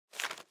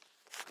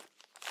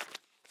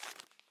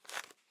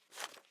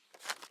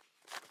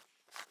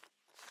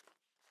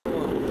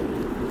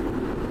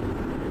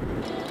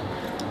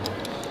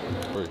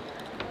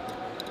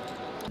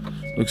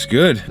Looks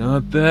good.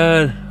 Not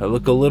bad. I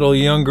look a little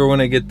younger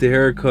when I get the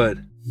haircut.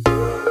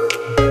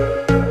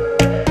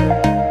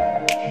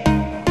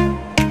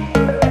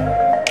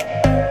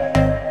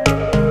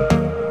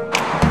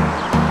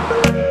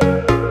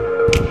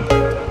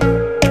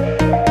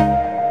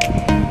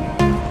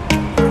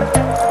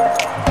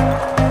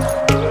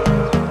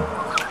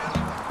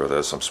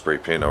 That's some spray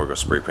paint. Now we're gonna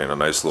spray paint a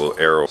nice little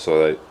arrow so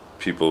that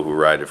people who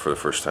ride it for the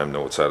first time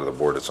know what side of the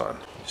board it's on.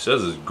 He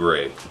says it's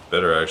gray. It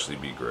better actually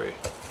be gray.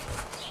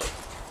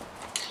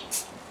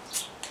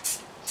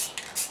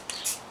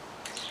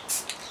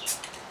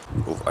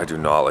 Oh, I do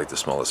not like the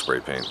smell of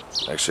spray paint.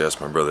 I actually asked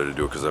my brother to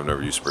do it because I've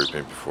never used spray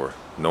paint before.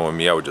 Knowing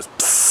me, I would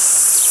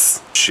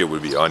just shit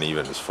would be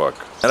uneven as fuck.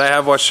 And I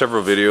have watched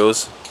several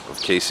videos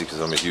of Casey because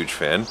I'm a huge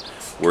fan,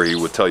 where he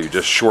would tell you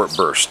just short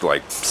burst,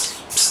 like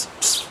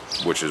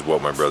which is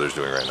what my brother's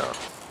doing right now.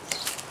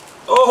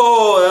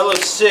 Oh, that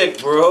looks sick,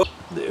 bro.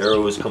 The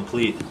arrow is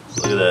complete.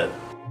 Look at that.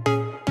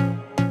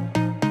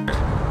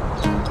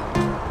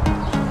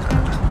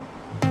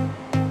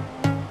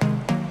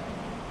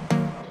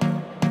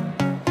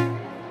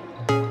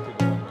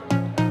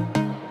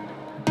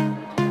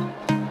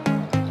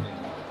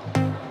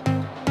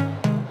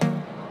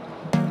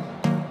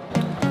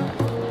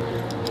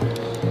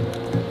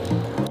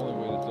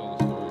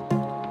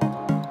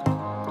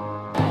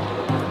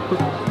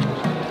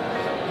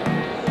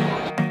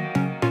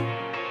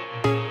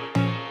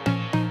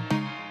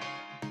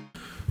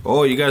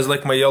 Oh, you guys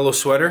like my yellow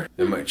sweater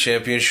and my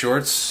champion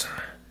shorts?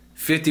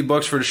 50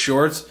 bucks for the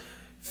shorts,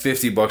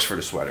 50 bucks for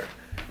the sweater.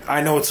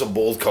 I know it's a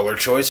bold color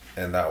choice.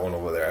 And that one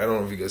over there. I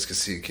don't know if you guys can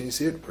see it. Can you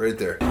see it? Right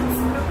there.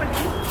 Oh,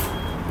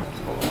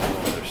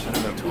 they're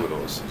sending out 2 of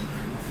those.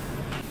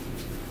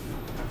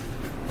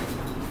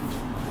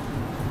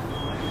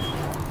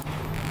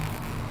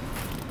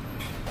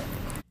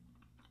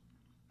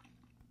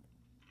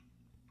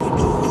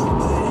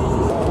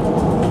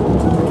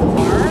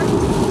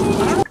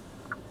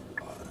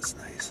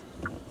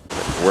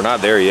 We're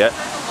not there yet.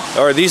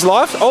 Are these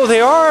lofts? Oh,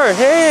 they are.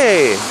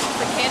 Hey.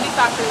 The Candy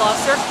Factory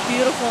lofts are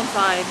beautiful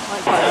inside.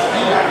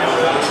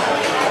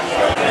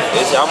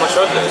 How much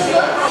are they?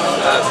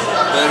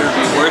 Better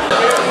be worth it.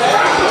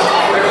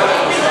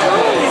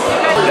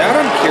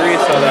 Now I'm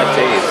curious how that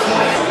tastes.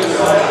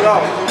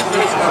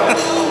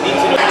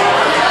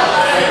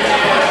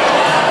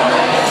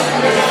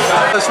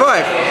 That's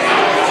fine.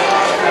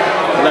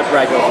 Let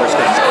Brad go first.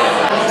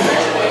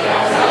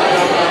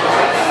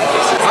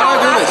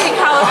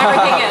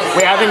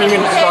 We haven't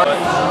even started.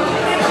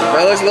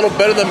 That looks a little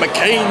better than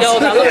McCain's. No,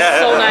 that looks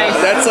so nice.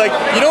 That's like,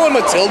 you know what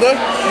Matilda?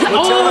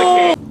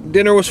 Oh.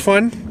 Dinner was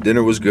fun.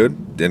 Dinner was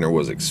good. Dinner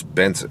was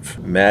expensive.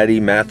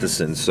 Maddie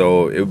Matheson.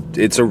 So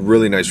it's a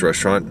really nice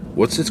restaurant.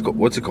 What's it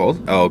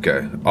called? Oh,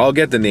 okay. I'll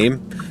get the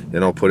name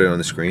and I'll put it on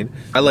the screen.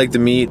 I like the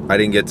meat. I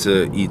didn't get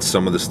to eat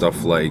some of the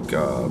stuff like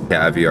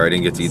caviar. I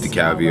didn't get to eat the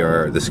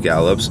caviar, the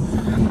scallops.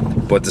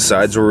 But the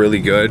sides were really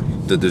good.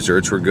 The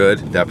desserts were good.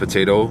 That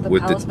potato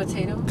with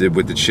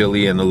the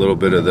chili and a little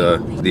bit of the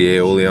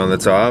aioli on the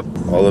top.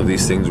 All of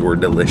these things were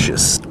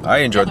delicious. I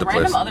enjoyed the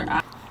place.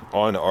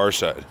 On our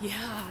side.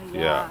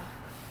 Yeah.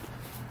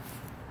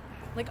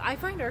 Like I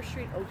find our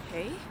street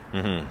okay.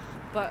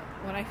 But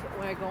when I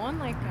go on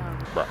like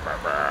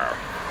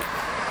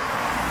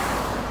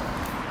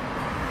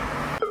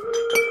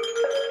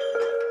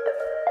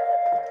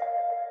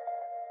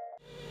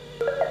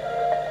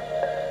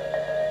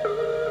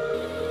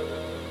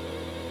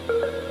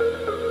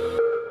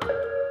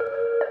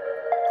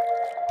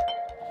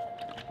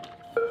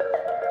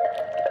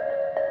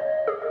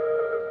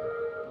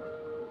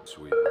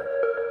Sweet.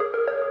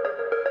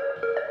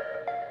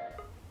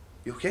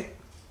 You okay?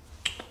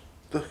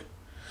 Look.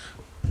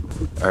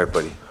 All right,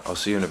 buddy. I'll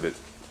see you in a bit.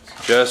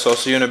 Jess, I'll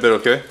see you in a bit,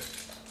 okay?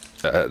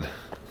 Dad.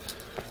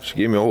 She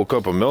gave me a whole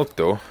cup of milk,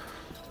 though.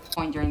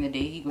 During the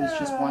day, he goes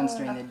just once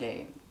during the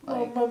day.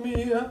 Like, Mamma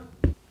mia.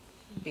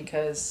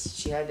 Because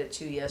she had it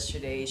too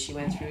yesterday. She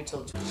went through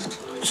till.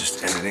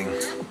 Just editing.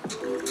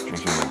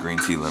 Drinking my green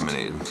tea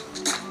lemonade.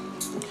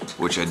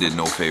 Which I did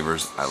no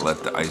favors. I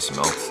let the ice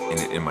melt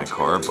in my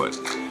car, but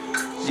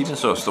even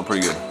so, still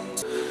pretty good.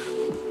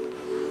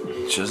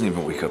 She doesn't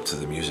even wake up to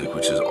the music,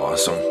 which is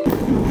awesome.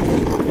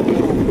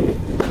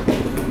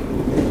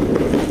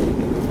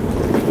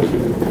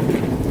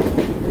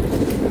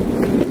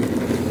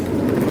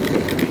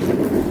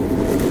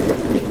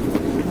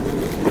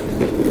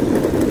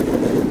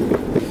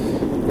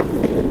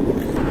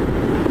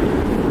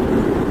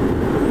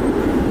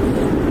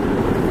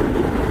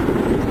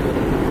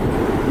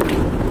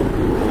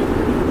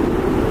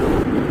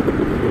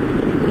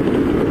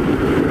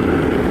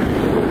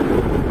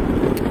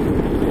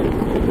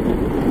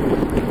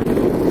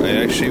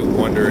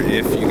 Wonder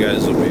if you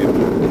guys will be able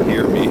to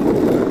hear me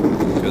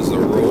because the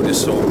road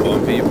is so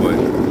bumpy, but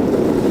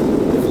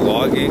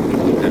vlogging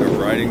and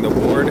riding the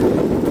board,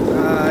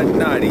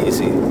 not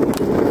easy.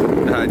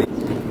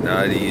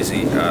 Not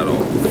easy at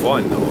all.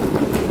 Fun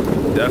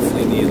though.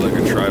 Definitely need like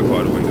a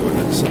tripod when doing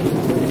this.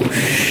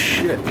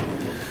 Shit.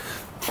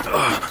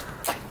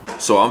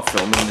 So I'm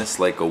filming this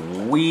like a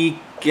week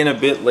in a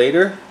bit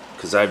later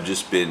because I've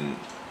just been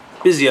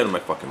busy out of my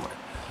fucking mind.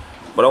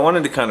 But I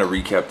wanted to kind of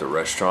recap the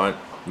restaurant.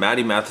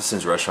 Matty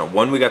Matheson's restaurant.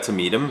 One, we got to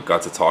meet him,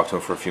 got to talk to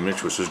him for a few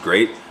minutes, which was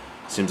great.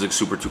 Seems like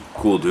super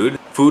cool dude.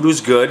 Food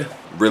was good,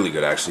 really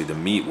good actually. The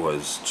meat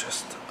was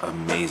just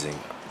amazing,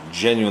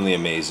 genuinely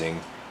amazing.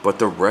 But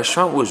the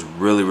restaurant was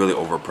really, really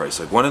overpriced.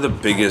 Like one of the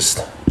biggest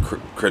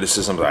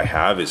criticisms I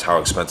have is how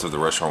expensive the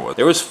restaurant was.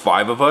 There was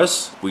 5 of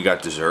us. We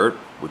got dessert,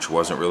 which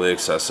wasn't really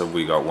excessive.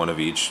 We got 1 of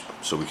each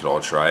so we could all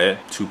try it.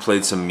 2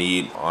 plates of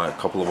meat, a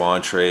couple of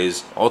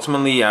entrees.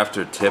 Ultimately,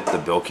 after tip, the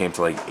bill came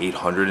to like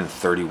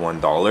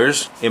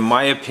 $831. In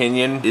my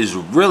opinion, is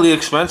really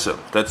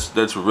expensive.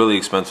 That's really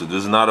expensive.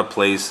 This is not a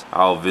place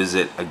I'll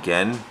visit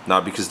again.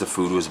 Not because the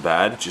food was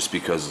bad, just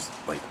because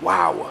like,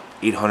 wow,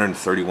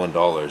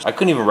 $831. I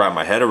couldn't even wrap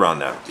my head around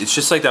that. It's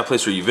just like that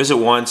place where you visit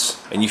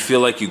once and you feel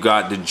like you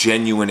got the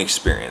genuine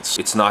experience.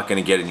 It's not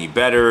gonna get any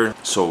better.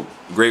 So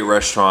great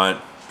restaurant,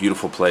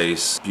 beautiful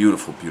place,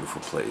 beautiful,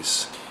 beautiful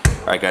place.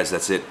 All right guys,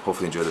 that's it.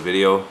 Hopefully you enjoyed the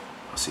video.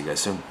 I'll see you guys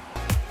soon.